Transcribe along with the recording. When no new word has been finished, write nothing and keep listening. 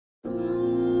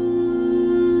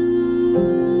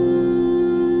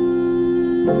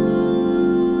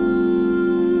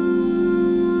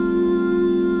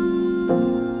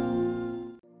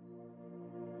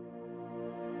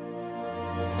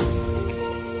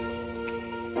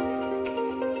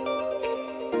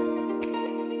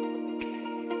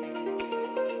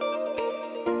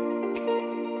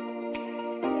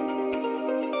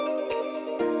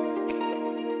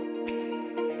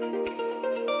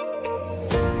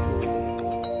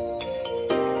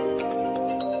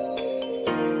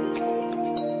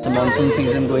monsoon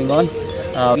season going on.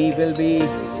 We will be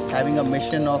having a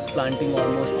mission of planting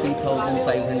almost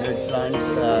 3,500 plants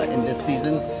in this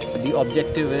season. The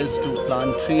objective is to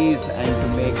plant trees and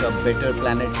to make a better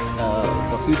planet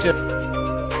for future.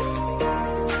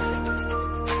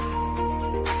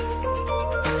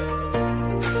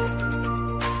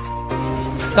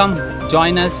 Come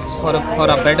join us for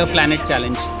a better planet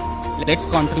challenge. Let's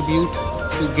contribute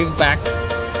to give back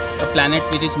a planet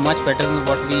which is much better than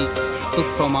what we took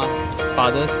from our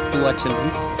fathers to our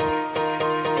children.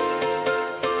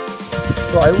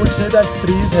 So I would say that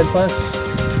trees help us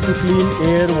to clean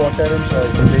air, water and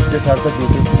soil to make this earth a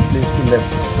beautiful place to live.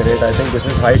 Great. I think this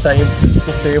is high time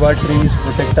to save our trees,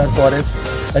 protect our forest,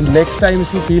 and next time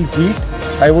if you feel heat,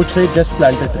 I would say just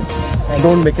plant a tree and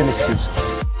don't make an excuse.